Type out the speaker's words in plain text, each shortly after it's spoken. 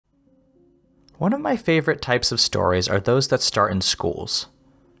One of my favorite types of stories are those that start in schools.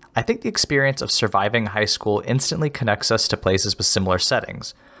 I think the experience of surviving high school instantly connects us to places with similar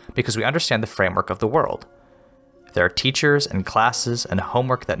settings, because we understand the framework of the world. There are teachers and classes and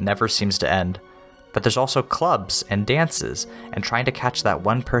homework that never seems to end, but there's also clubs and dances and trying to catch that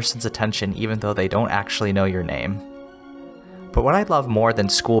one person's attention even though they don't actually know your name. But what I love more than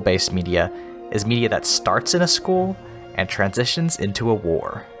school-based media is media that starts in a school and transitions into a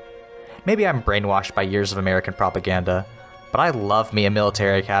war. Maybe I'm brainwashed by years of American propaganda, but I love me a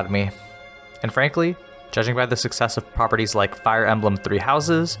military academy. And frankly, judging by the success of properties like Fire Emblem Three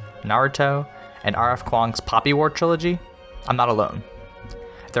Houses, Naruto, and R.F. Kuang's Poppy War trilogy, I'm not alone.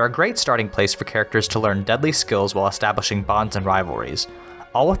 They're a great starting place for characters to learn deadly skills while establishing bonds and rivalries,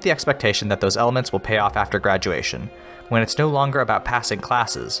 all with the expectation that those elements will pay off after graduation, when it's no longer about passing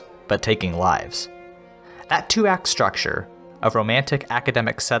classes, but taking lives. That two-act structure, of romantic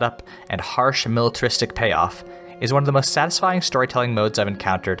academic setup and harsh militaristic payoff, is one of the most satisfying storytelling modes I've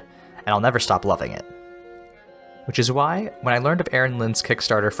encountered, and I'll never stop loving it. Which is why, when I learned of Aaron Lynn's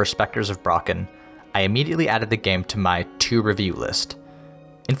Kickstarter for Spectres of Brocken, I immediately added the game to my to-review list.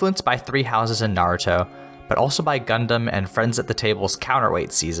 Influenced by Three Houses and Naruto, but also by Gundam and Friends at the Table's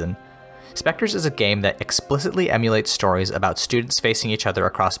Counterweight season, Spectres is a game that explicitly emulates stories about students facing each other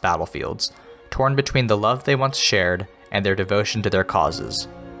across battlefields, torn between the love they once shared and their devotion to their causes.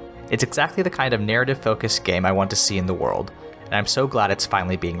 It's exactly the kind of narrative-focused game I want to see in the world, and I'm so glad it's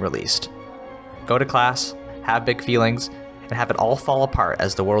finally being released. Go to class, have big feelings, and have it all fall apart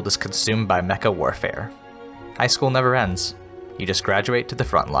as the world is consumed by mecha warfare. High school never ends. You just graduate to the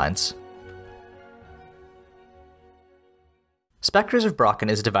front lines. Spectres of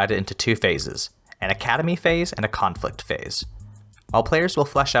Brocken is divided into two phases, an academy phase and a conflict phase. While players will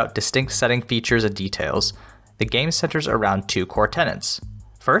flesh out distinct setting features and details, the game centers around two core tenets.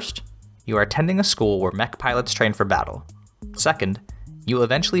 First, you are attending a school where mech pilots train for battle. Second, you will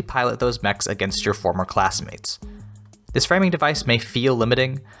eventually pilot those mechs against your former classmates. This framing device may feel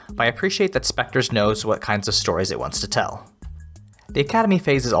limiting, but I appreciate that Spectres knows what kinds of stories it wants to tell. The academy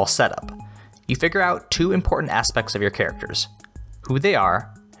phase is all set up. You figure out two important aspects of your characters: who they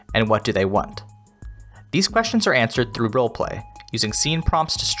are, and what do they want. These questions are answered through roleplay, using scene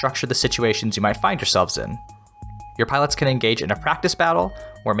prompts to structure the situations you might find yourselves in. Your pilots can engage in a practice battle,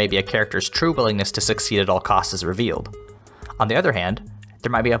 where maybe a character's true willingness to succeed at all costs is revealed. On the other hand,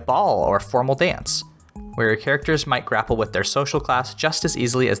 there might be a ball or a formal dance, where your characters might grapple with their social class just as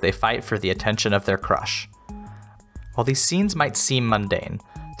easily as they fight for the attention of their crush. While these scenes might seem mundane,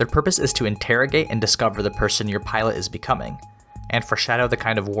 their purpose is to interrogate and discover the person your pilot is becoming, and foreshadow the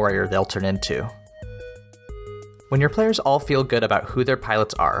kind of warrior they'll turn into. When your players all feel good about who their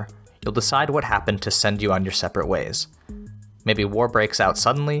pilots are, you'll decide what happened to send you on your separate ways. Maybe war breaks out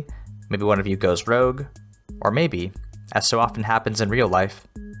suddenly, maybe one of you goes rogue, or maybe, as so often happens in real life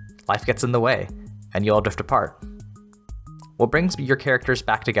gets in the way, and you all drift apart. What brings your characters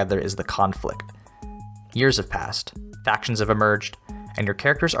back together is the conflict. Years have passed, factions have emerged, and your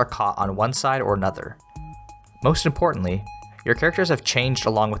characters are caught on one side or another. Most importantly, your characters have changed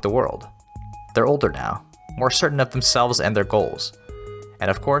along with the world. They're older now, more certain of themselves and their goals. And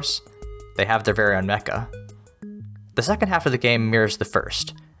of course, they have their very own mecha. The second half of the game mirrors the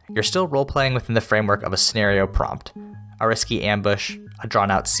first. You're still role-playing within the framework of a scenario prompt, a risky ambush, a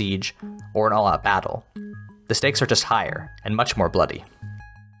drawn-out siege, or an all-out battle. The stakes are just higher, and much more bloody.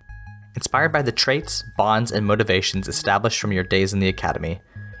 Inspired by the traits, bonds, and motivations established from your days in the academy,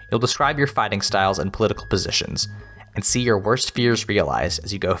 you'll describe your fighting styles and political positions, and see your worst fears realized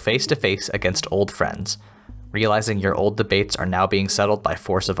as you go face-to-face against old friends, realizing your old debates are now being settled by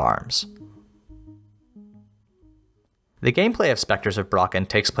force of arms. The gameplay of Spectres of Brocken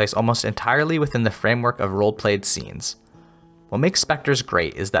takes place almost entirely within the framework of role-played scenes. What makes Spectres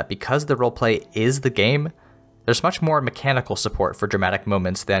great is that because the roleplay is the game, there's much more mechanical support for dramatic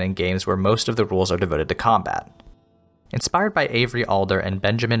moments than in games where most of the rules are devoted to combat. Inspired by Avery Alder and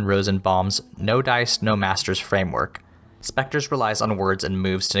Benjamin Rosenbaum's No Dice, No Masters framework, Spectres relies on words and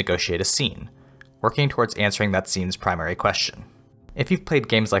moves to negotiate a scene, working towards answering that scene's primary question. If you've played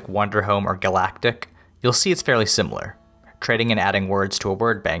games like Wonder Home or Galactic, you'll see it's fairly similar, trading and adding words to a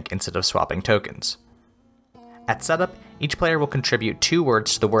word bank instead of swapping tokens. At setup, each player will contribute 2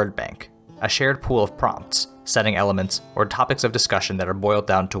 words to the word bank, a shared pool of prompts, setting elements, or topics of discussion that are boiled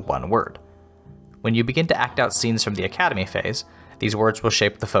down to 1 word. When you begin to act out scenes from the Academy phase, these words will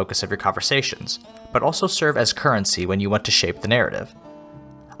shape the focus of your conversations, but also serve as currency when you want to shape the narrative.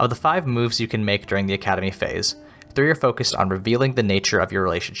 Of the 5 moves you can make during the Academy phase, 3 are focused on revealing the nature of your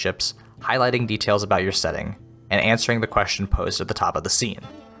relationships, highlighting details about your setting, and answering the question posed at the top of the scene.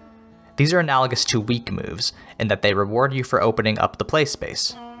 These are analogous to weak moves, in that they reward you for opening up the play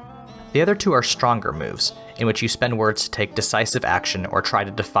space. The other two are stronger moves, in which you spend words to take decisive action or try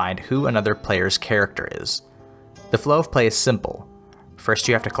to define who another player's character is. The flow of play is simple. First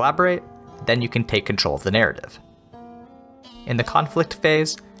you have to collaborate, then you can take control of the narrative. In the conflict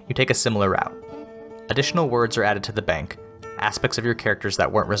phase, you take a similar route. Additional words are added to the bank, aspects of your characters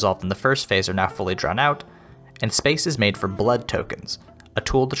that weren't resolved in the first phase are now fully drawn out, and space is made for blood tokens, a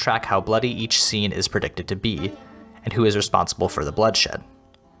tool to track how bloody each scene is predicted to be, and who is responsible for the bloodshed.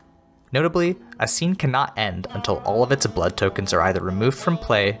 Notably, a scene cannot end until all of its blood tokens are either removed from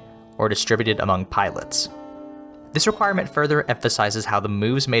play or distributed among pilots. This requirement further emphasizes how the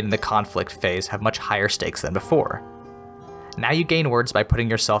moves made in the conflict phase have much higher stakes than before. Now you gain words by putting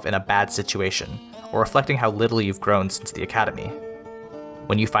yourself in a bad situation, or reflecting how little you've grown since the academy.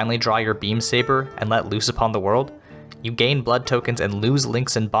 When you finally draw your beam saber and let loose upon the world, you gain blood tokens and lose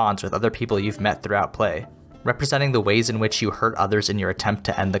links and bonds with other people you've met throughout play, representing the ways in which you hurt others in your attempt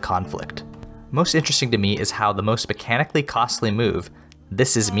to end the conflict. Most interesting to me is how the most mechanically costly move,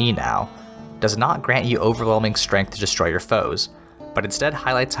 "This is me now," does not grant you overwhelming strength to destroy your foes, but instead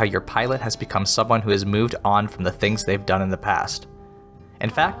highlights how your pilot has become someone who has moved on from the things they've done in the past. In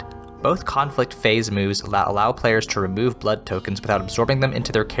fact, both conflict phase moves allow players to remove blood tokens without absorbing them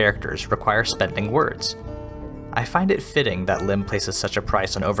into their characters require spending words. I find it fitting that Lim places such a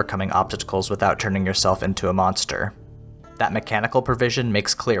price on overcoming obstacles without turning yourself into a monster. That mechanical provision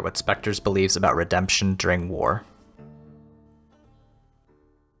makes clear what Spectres believes about redemption during war.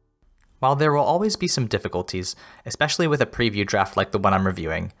 While there will always be some difficulties, especially with a preview draft like the one I'm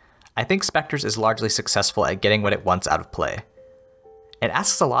reviewing, I think Spectres is largely successful at getting what it wants out of play. It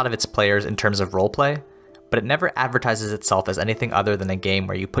asks a lot of its players in terms of roleplay, but it never advertises itself as anything other than a game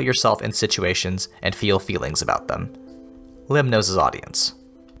where you put yourself in situations and feel feelings about them. Lim knows his audience.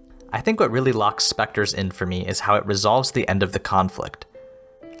 I think what really locks Spectres in for me is how it resolves the end of the conflict.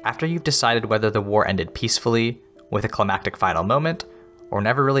 After you've decided whether the war ended peacefully, with a climactic final moment, or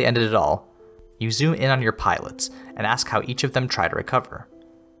never really ended at all, you zoom in on your pilots and ask how each of them try to recover.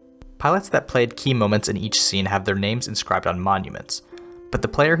 Pilots that played key moments in each scene have their names inscribed on monuments, but the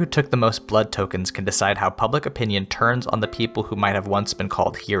player who took the most blood tokens can decide how public opinion turns on the people who might have once been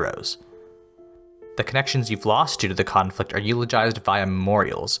called heroes. The connections you've lost due to the conflict are eulogized via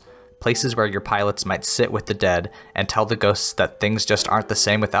memorials, places where your pilots might sit with the dead and tell the ghosts that things just aren't the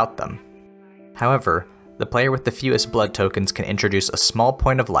same without them. However, the player with the fewest blood tokens can introduce a small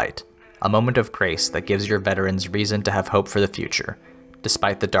point of light, a moment of grace that gives your veterans reason to have hope for the future,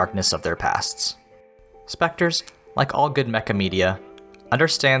 despite the darkness of their pasts. Spectres, like all good mecha media,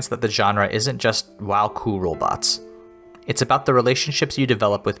 understands that the genre isn't just wow cool robots. It's about the relationships you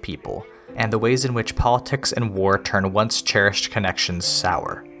develop with people, and the ways in which politics and war turn once cherished connections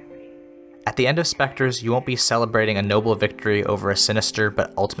sour. At the end of Spectres, you won't be celebrating a noble victory over a sinister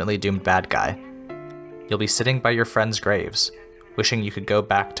but ultimately doomed bad guy. You'll be sitting by your friends' graves, wishing you could go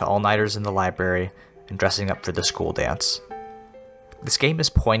back to all-nighters in the library and dressing up for the school dance. This game is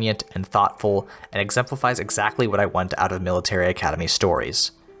poignant and thoughtful and exemplifies exactly what I want out of military academy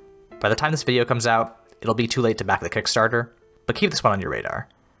stories. By the time this video comes out, it'll be too late to back the Kickstarter, but keep this one on your radar.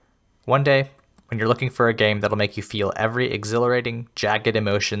 One day, when you're looking for a game that'll make you feel every exhilarating, jagged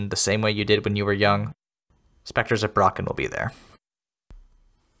emotion the same way you did when you were young, Spectres of Brocken will be there.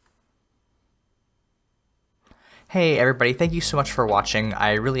 Hey everybody, thank you so much for watching.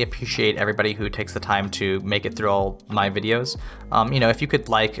 I really appreciate everybody who takes the time to make it through all my videos. If you could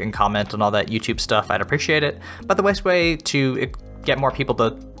like and comment on all that YouTube stuff, I'd appreciate it. But the best way to get more people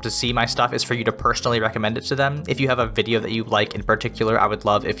to see my stuff is for you to personally recommend it to them. If you have a video that you like in particular, I would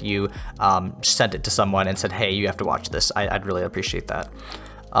love if you sent it to someone and said, hey, you have to watch this. I'd really appreciate that.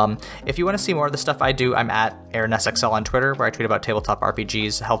 If you want to see more of the stuff I do, I'm at AaronSXL on Twitter, where I tweet about tabletop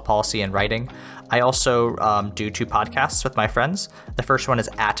RPGs, health policy, and writing. I also do 2 podcasts with my friends. The first one is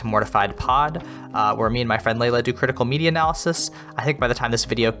at Mortified Pod, where me and my friend Layla do critical media analysis. I think by the time this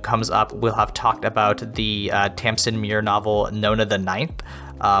video comes up, we'll have talked about the Tamsin Muir novel Nona the Ninth,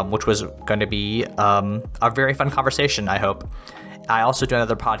 which was going to be a very fun conversation, I hope. I also do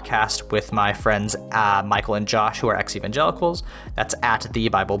another podcast with my friends Michael and Josh, who are ex-evangelicals. That's at The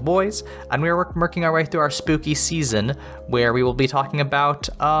Bible Boys. And we're working our way through our spooky season, where we will be talking about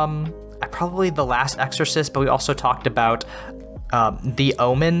probably The Last Exorcist, but we also talked about The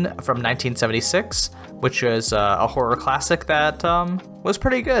Omen from 1976, which was a horror classic that was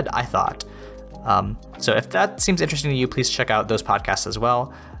pretty good, I thought. So if that seems interesting to you, please check out those podcasts as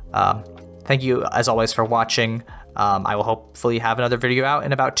well. Thank you, as always, for watching. I will hopefully have another video out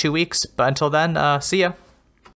in about 2 weeks, but until then, see ya.